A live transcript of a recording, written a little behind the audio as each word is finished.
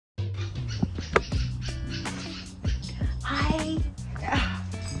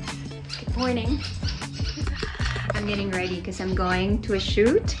Morning. I'm getting ready because I'm going to a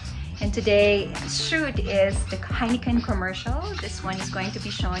shoot. And today's shoot is the Heineken commercial. This one is going to be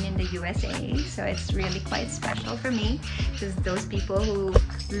shown in the USA. So it's really quite special for me because those people who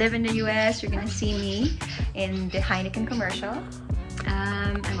live in the US, you're gonna see me in the Heineken commercial.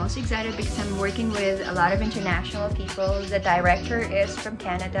 I'm also excited because I'm working with a lot of international people. The director is from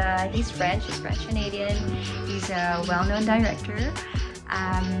Canada. He's French-Canadian. He's a well-known director.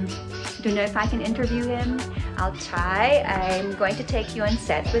 Don't know if I can interview him. I'll try. I'm going to take you on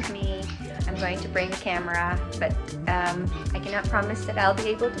set with me. I'm going to bring a camera, but I cannot promise that I'll be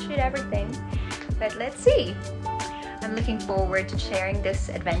able to shoot everything. But let's see. I'm looking forward to sharing this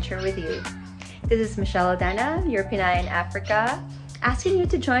adventure with you. This is Michelle Aldana, your Pinay in Africa, asking you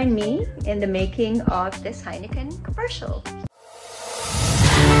to join me in the making of this Heineken commercial.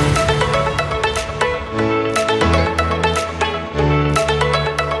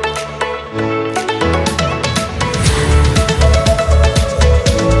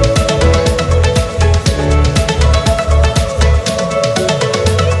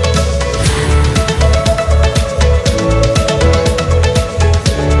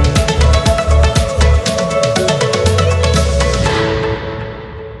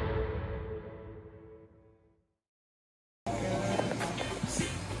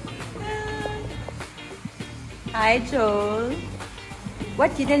 Hi, Joel.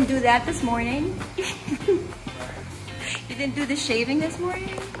 What, you didn't do that this morning? You didn't do the shaving this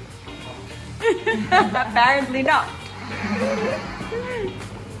morning? Apparently not.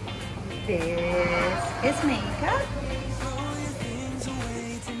 This is makeup.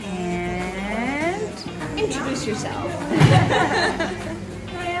 And introduce yourself.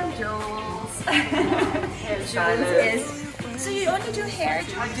 I am Jules. Jules is... So you only do hair?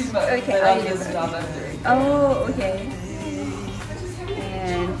 Okay. Oh, okay.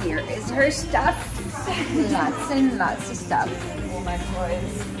 And here is her stuff. Lots and lots of stuff. All my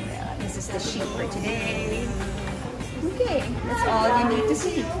toys. Yeah, this is the sheet for today. Okay, that's all you need to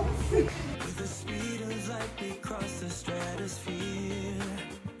see.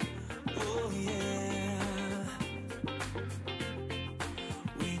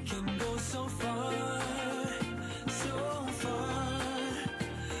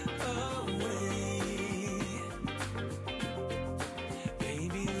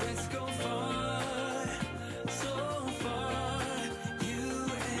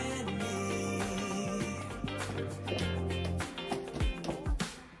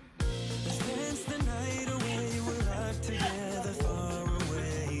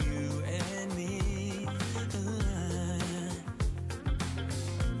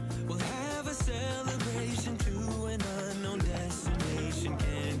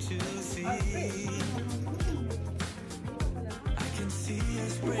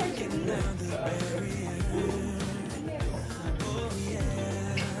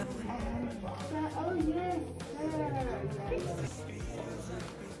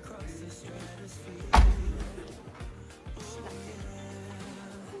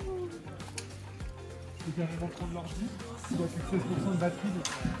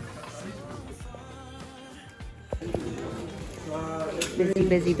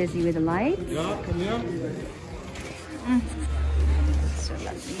 Busy with the lights. So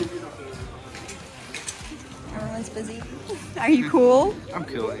lovely. Everyone's busy. Are you cool? I'm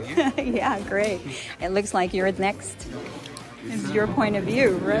cool. Yeah, great. It looks like you're next. It's your point of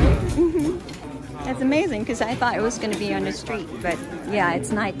view, right? That's amazing because I thought it was going to be on the street, but yeah,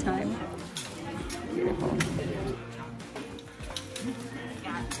 it's nighttime. Beautiful.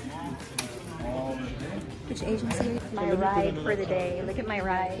 Which agency? My ride for the day. Look at my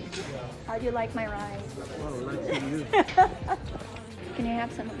ride. How do you like my ride? Can you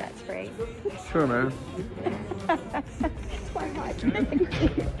have some of that spray? Sure, man. It's quite hot.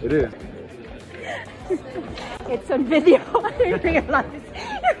 It is. It's on video. I didn't realize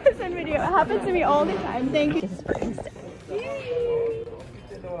it was on video. It happens to me all the time. Thank you. This is for Insta.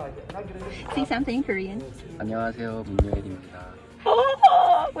 Say something in Korean. 안녕하세요, 문예일입니다.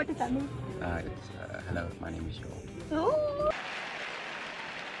 Oh, what does that mean? Hello, my name is Joel. Oh.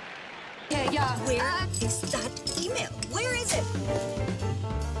 Yeah, where is that email? Where is it?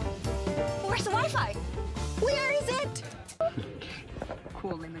 Where's the Wi-Fi? Where is it?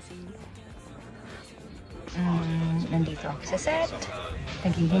 Cool limousine. Nandito ako sa set.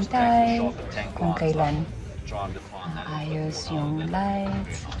 Naghihintay kung kailan ayos yung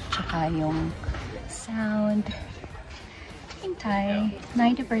lights, tsaka yung sound. Hintay,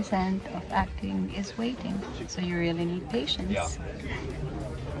 90% of acting is waiting, so you really need patience. Yeah.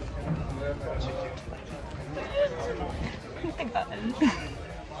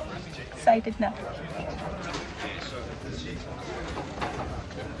 excited na.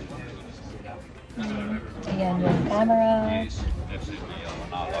 Ayan yung camera.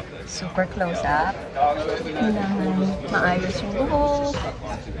 Super close up. Kailangan maayos yung buhok.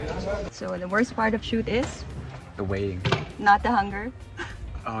 So the worst part of shoot is? The waiting. Not the hunger.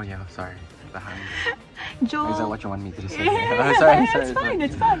 Oh yeah, sorry. The hunger. Joel. Is that what you want me to say? Sorry, it's fine,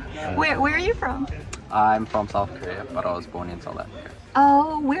 it's fine. Where are you from? I'm from South Korea, but I was born in South Africa.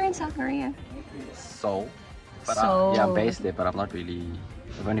 Oh, where in South Korea? Seoul. But Seoul. yeah, I'm based there, but I'm not really.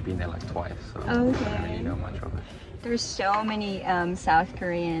 I've only been there like twice, so I don't really know much of it. There's so many South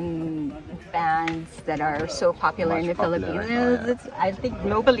Korean bands that are so popular in the Much popular Philippines. right now, yeah. It's, I think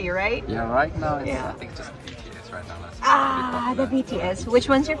globally, right? Yeah, right now it's, Yeah. I think it's just BTS right now. That's Ah, the pretty popular. BTS. Which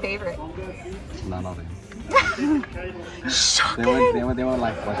one's your favorite? None of them. Shocking. They won't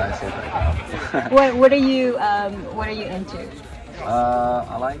like what I said right now. What are you into?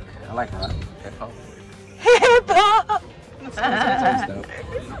 I like rap, hip hop. Hip hop. Sounds dope.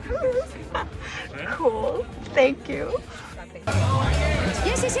 Cool. Thank you.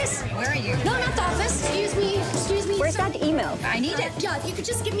 Yes. Where are you? No, not the office. Excuse me. Where's that email? I need it. Yeah, if you could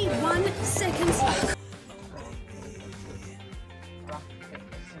just give me 1 second.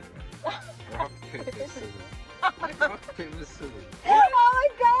 Oh my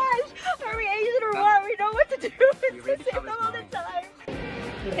gosh! Are we Asian or what? We know what to do. It's the same all the time.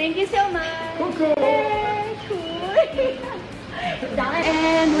 Thank you so much. Cool.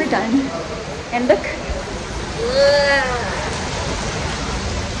 And we're done. And look.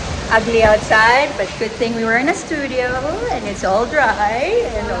 Ugly outside, but good thing we were in a studio and it's all dry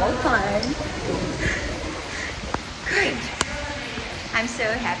and all fun. Great. I'm so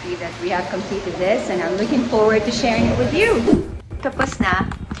happy that we have completed this and I'm looking forward to sharing it with you. Tapos na.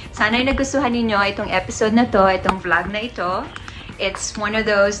 Sana'y nagustuhan ninyo itong episode na to, itong vlog na ito. It's one of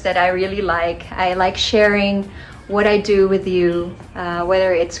those that I really like. I like sharing what I do with you,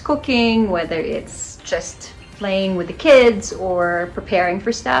 whether it's cooking, whether it's just playing with the kids or preparing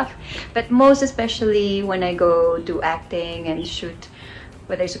for stuff. But most especially when I go do acting and shoot,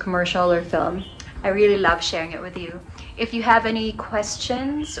 whether it's a commercial or film, I really love sharing it with you. If you have any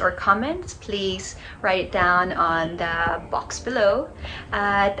questions or comments, please write it down on the box below.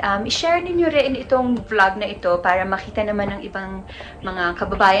 At i-share ninyo rin itong vlog na ito para makita naman ng ibang mga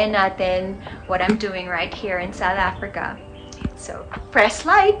kababayan natin what I'm doing right here in South Africa. So press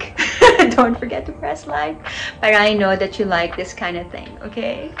like. Don't forget to press like. But I know that you like this kind of thing,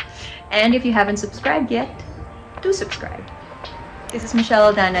 okay? And if you haven't subscribed yet, do subscribe. This is Michelle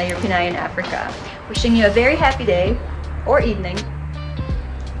Aldana, your Pinay in Africa. Wishing you a very happy day or evening